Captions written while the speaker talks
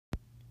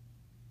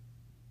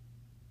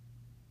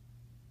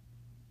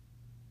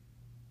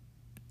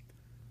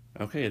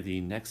Okay, the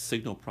next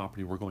signal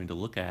property we're going to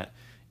look at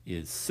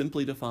is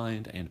simply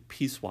defined and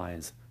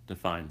piecewise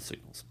defined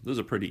signals. This is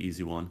a pretty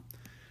easy one,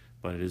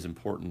 but it is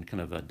important kind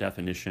of a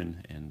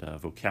definition and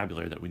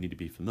vocabulary that we need to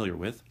be familiar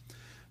with.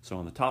 So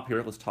on the top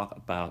here, let's talk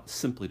about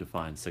simply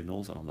defined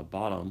signals, and on the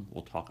bottom,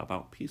 we'll talk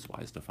about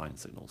piecewise defined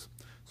signals.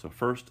 So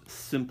first,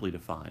 simply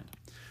defined.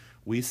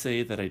 We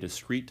say that a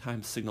discrete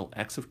time signal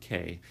x of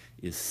k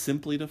is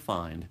simply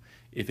defined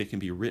if it can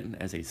be written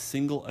as a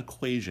single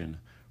equation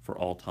for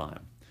all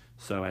time.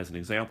 So as an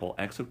example,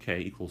 x of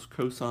k equals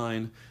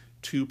cosine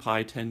 2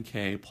 pi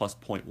 10k plus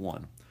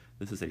 0.1.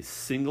 This is a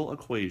single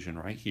equation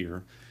right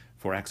here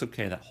for x of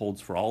k that holds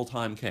for all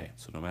time k.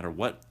 So no matter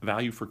what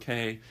value for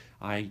k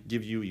I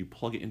give you, you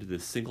plug it into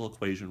this single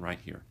equation right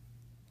here.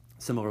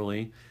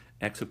 Similarly,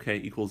 x of k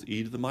equals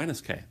e to the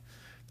minus k.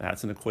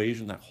 That's an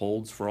equation that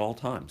holds for all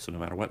time. So no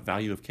matter what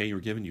value of k you're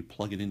given, you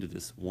plug it into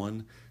this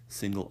one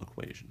single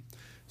equation.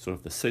 So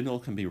if the signal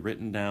can be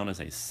written down as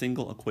a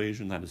single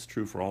equation that is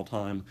true for all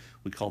time,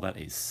 we call that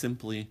a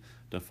simply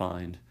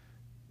defined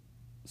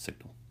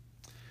signal.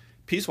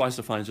 Piecewise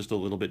defined is just a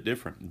little bit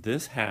different.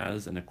 This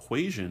has an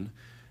equation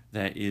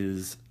that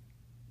is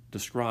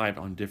described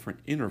on different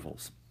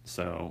intervals.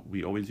 So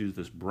we always use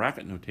this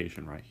bracket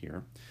notation right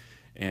here.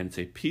 And it's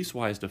a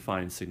piecewise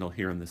defined signal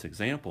here in this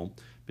example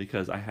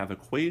because I have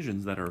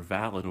equations that are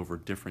valid over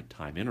different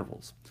time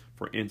intervals.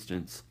 For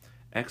instance,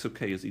 x of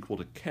k is equal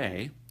to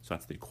k, so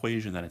that's the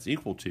equation that it's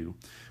equal to,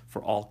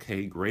 for all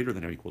k greater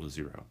than or equal to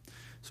 0.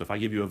 So if I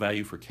give you a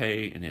value for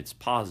k and it's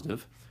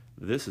positive,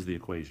 this is the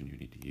equation you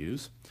need to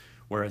use.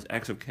 Whereas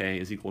x of k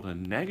is equal to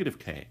negative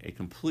k, a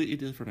completely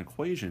different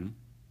equation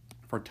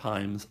for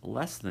times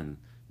less than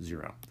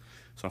 0.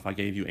 So if I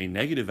gave you a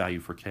negative value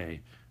for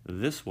k,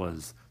 this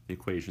was the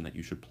equation that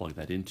you should plug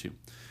that into.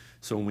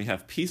 So when we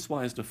have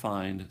piecewise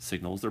defined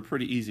signals, they're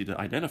pretty easy to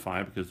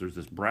identify because there's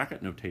this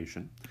bracket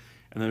notation,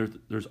 and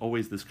then there's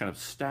always this kind of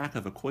stack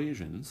of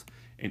equations,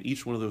 and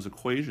each one of those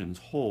equations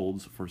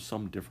holds for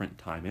some different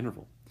time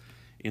interval.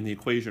 In the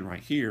equation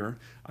right here,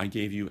 I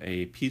gave you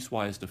a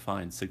piecewise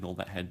defined signal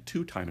that had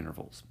 2 time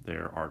intervals.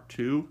 There are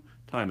 2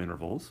 time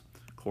intervals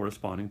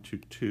corresponding to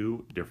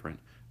 2 different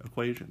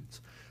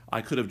equations.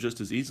 I could have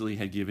just as easily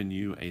had given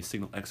you a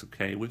signal x of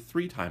k with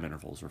 3 time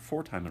intervals, or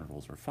 4 time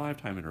intervals, or 5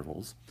 time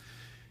intervals.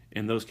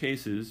 In those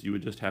cases, you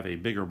would just have a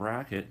bigger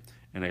bracket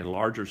and a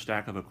larger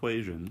stack of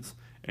equations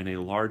and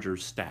a larger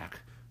stack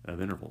of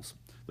intervals.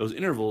 Those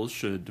intervals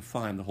should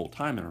define the whole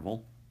time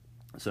interval.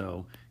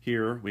 So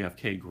here we have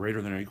k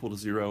greater than or equal to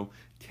 0,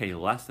 k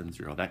less than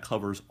 0. That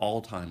covers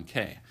all time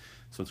k.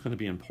 So it's going to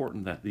be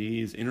important that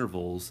these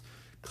intervals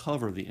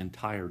cover the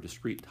entire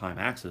discrete time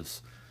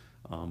axis,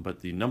 but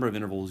the number of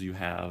intervals you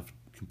have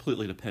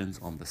completely depends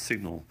on the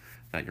signal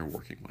that you're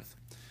working with.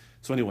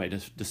 So anyway,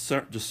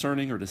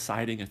 discerning or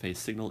deciding if a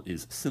signal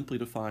is simply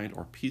defined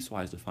or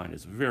piecewise defined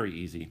is very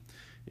easy.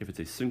 If it's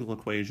a single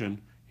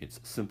equation, it's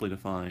simply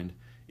defined.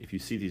 If you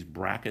see these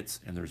brackets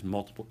and there's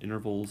multiple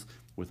intervals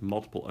with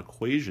multiple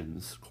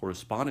equations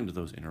corresponding to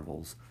those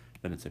intervals,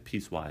 then it's a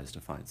piecewise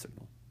defined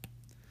signal.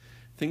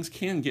 Things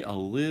can get a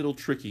little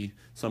tricky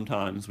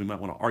sometimes. We might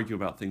want to argue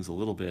about things a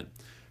little bit.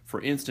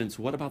 For instance,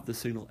 what about the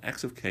signal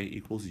x of k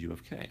equals u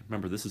of k?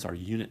 Remember, this is our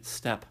unit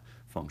step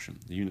function.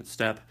 The unit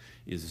step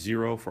is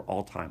 0 for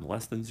all time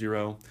less than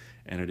 0,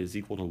 and it is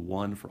equal to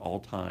 1 for all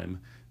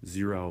time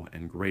 0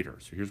 and greater.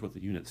 So here's what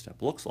the unit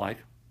step looks like.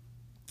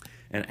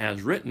 And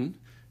as written,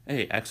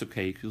 hey, x of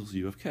k equals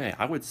u of k.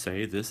 I would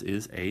say this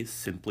is a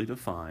simply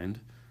defined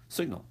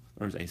signal.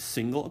 There's a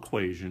single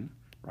equation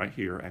right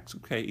here, x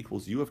of k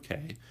equals u of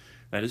k,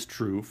 that is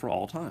true for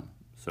all time.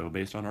 So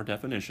based on our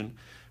definition,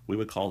 we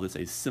would call this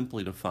a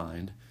simply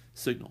defined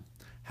signal.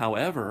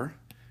 However,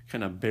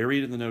 kind of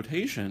buried in the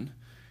notation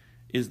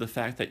is the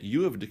fact that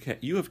u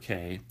of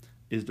k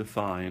is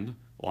defined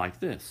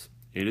like this.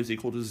 It is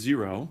equal to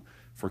 0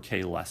 for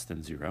k less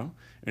than 0,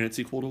 and it's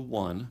equal to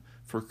 1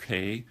 for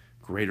k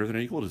greater than or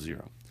equal to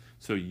 0.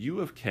 So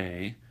u of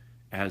k,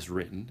 as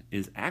written,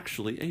 is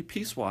actually a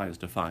piecewise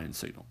defined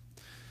signal.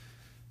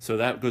 So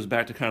that goes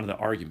back to kind of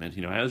the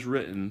argument. As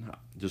written,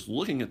 just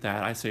looking at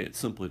that, I say it's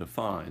simply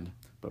defined,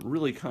 but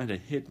really kind of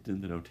hidden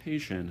in the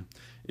notation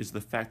is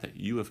the fact that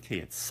u of k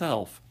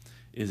itself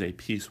is a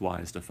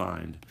piecewise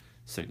defined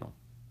signal.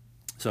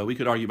 So we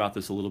could argue about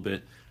this a little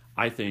bit.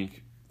 I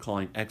think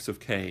calling x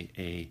of k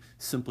a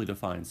simply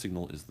defined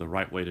signal is the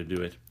right way to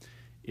do it.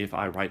 If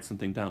I write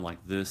something down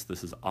like this,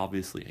 this is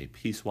obviously a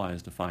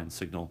piecewise defined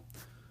signal.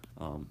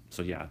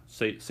 So yeah,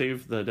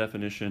 save the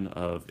definition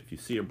of if you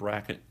see a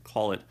bracket,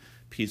 call it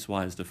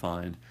piecewise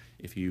defined.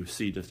 If you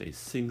see just a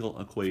single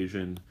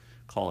equation,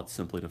 call it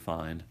simply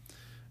defined.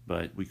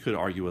 But we could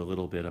argue a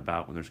little bit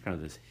about when there's kind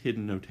of this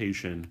hidden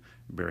notation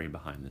buried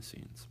behind the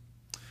scenes.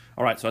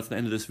 All right, so that's the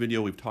end of this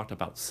video. We've talked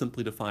about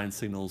simply defined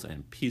signals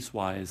and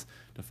piecewise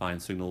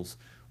defined signals.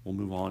 We'll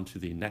move on to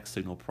the next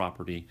signal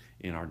property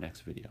in our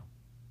next video.